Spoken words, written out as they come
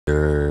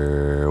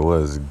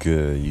What's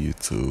good,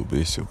 YouTube?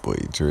 It's your boy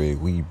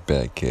Drake. We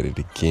back at it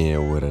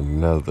again with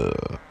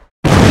another.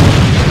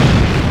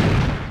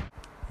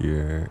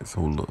 Yeah, so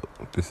look,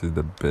 this is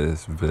the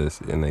best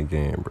vest in the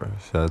game, bro.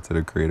 Shout out to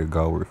the creator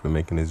Godward for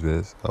making this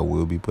vest. I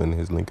will be putting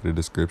his link in the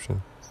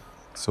description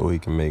so he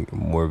can make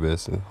more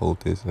vests and hold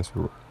this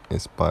and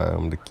inspire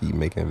him to keep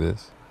making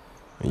vests.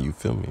 And you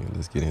feel me?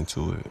 Let's get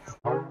into it.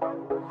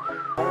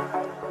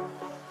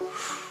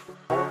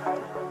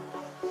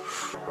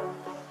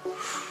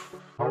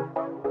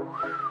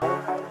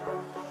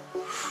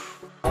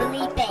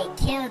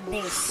 Kill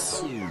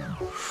this. Yeah.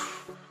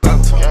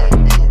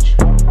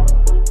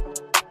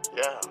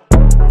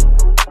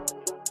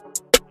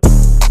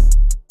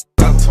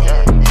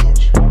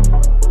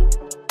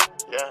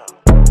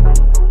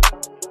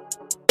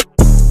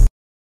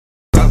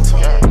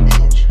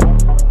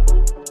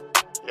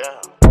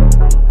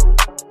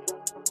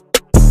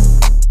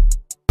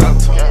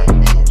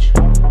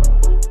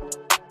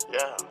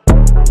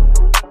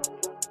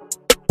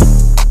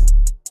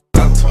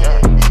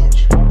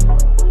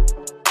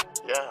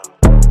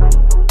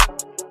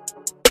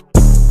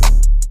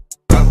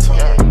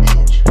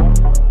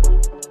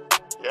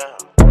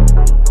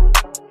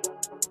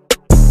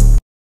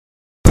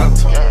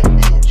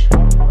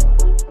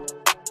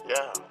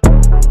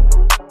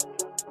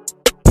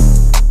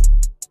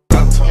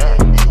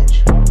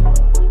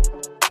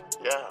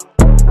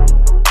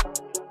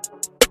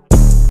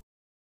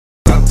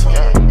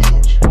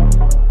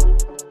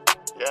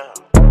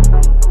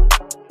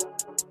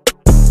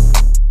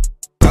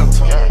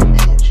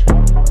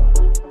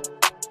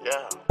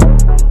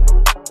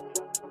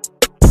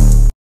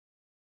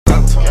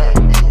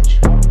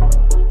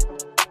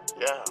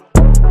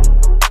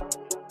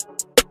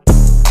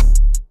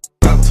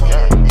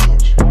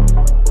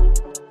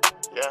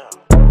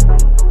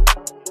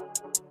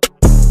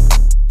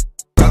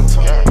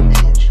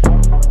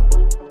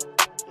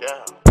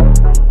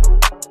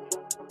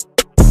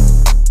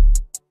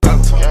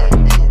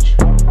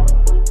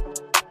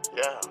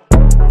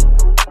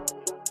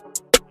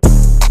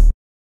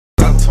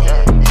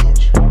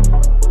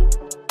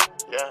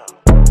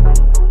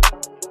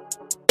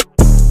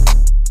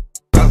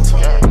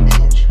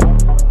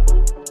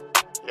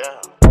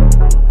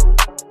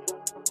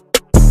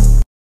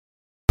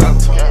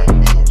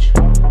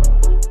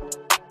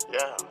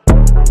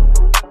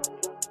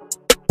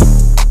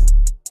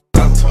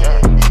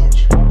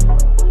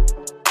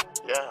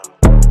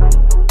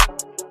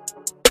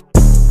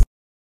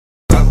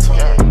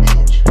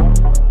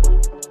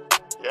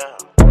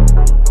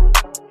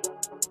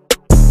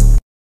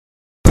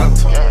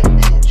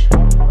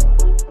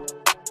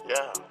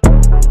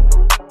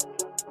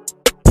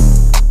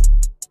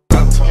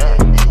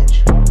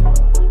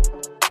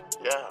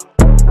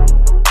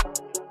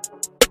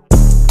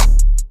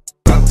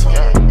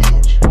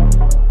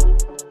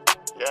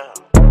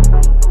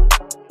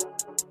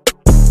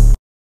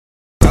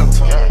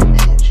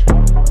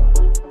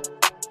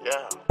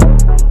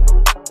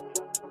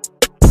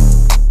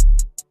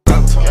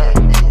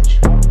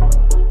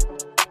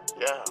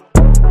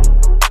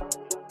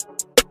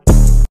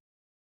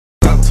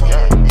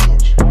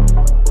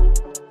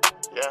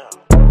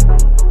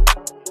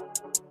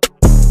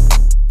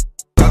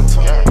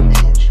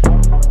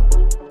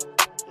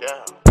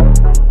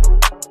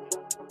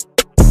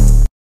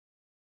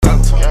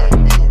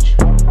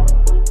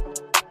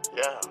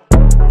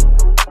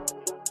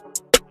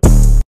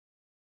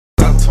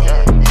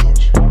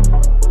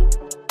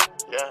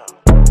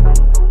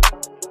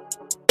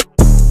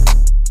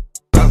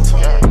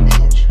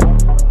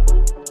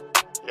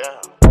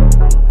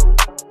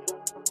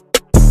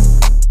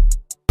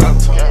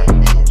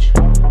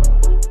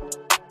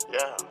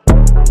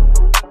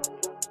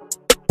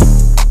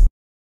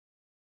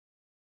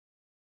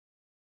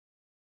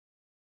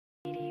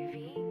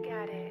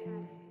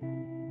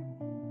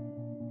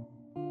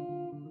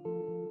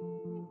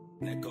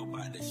 That go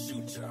by the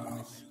shoot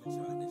y'all.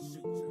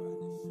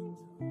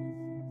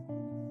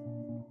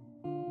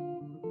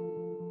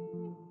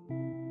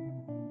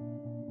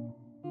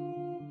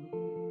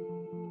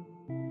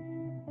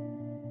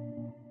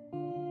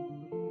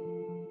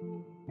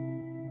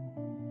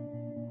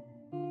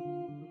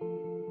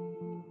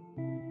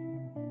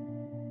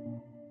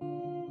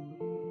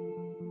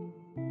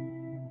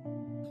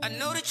 I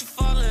know that you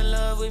fall in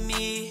love with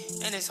me,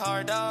 and it's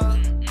hard, dog.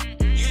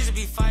 Used to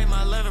be fighting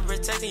my love and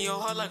protecting your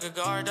heart like a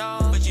guard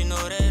dog, but you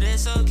know that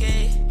it's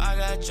okay. I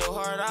got your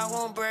heart, I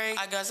won't break.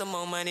 I got some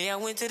more money, I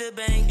went to the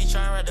bank. You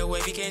tryna ride the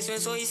wave, you can't swim,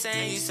 so he's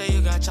saying. You say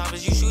you got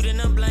choppers, you shooting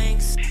the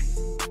blanks.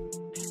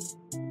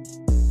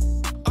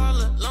 All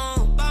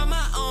alone, by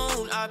my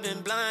own, I've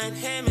been blind,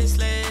 hand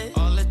misled.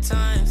 All the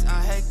times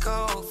I had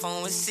cold,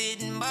 phone was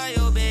sitting by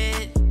your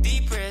bed.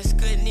 Depressed,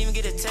 couldn't even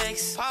get a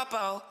text. Papa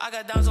about? I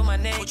got diamonds on my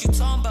neck. What you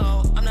talking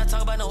about? I'm not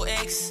talking about no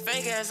ex.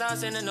 Fake ass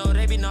house in the know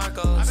they be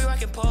narcos. I be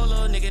rocking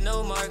polo, nigga,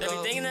 no Marco. They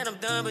be thinking that I'm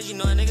done, but you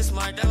know a nigga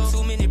smart though.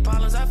 Too many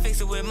problems, I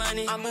fix it with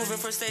money. I'm moving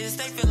from state to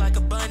state, feel like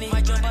a bunny.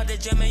 Might jump out the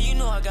gym and you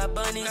know I got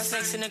bunnies. Got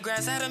sex in the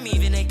grass, had them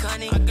even, they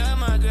cunning. I got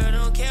my girl,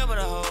 don't care about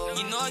a hoe.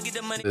 You know I get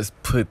the money. Let's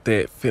put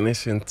that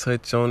finishing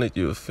touch on it,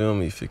 you feel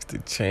me? Fix the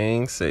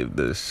chain, save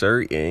the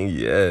shirt, and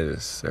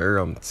yes, sir,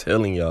 I'm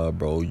telling y'all,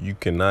 bro, you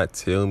cannot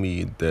tell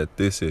me that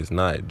this is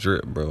not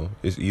drip, bro.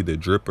 It's either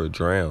drip or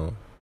drown.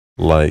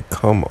 Like,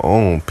 come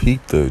on,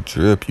 peep the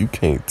drip. You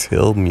can't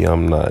tell me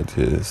I'm not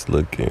just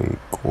looking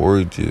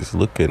gorgeous.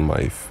 Look at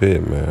my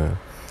fit, man.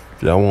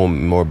 If y'all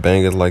want more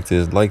bangers like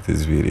this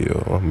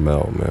video. I'm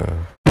out,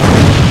 man.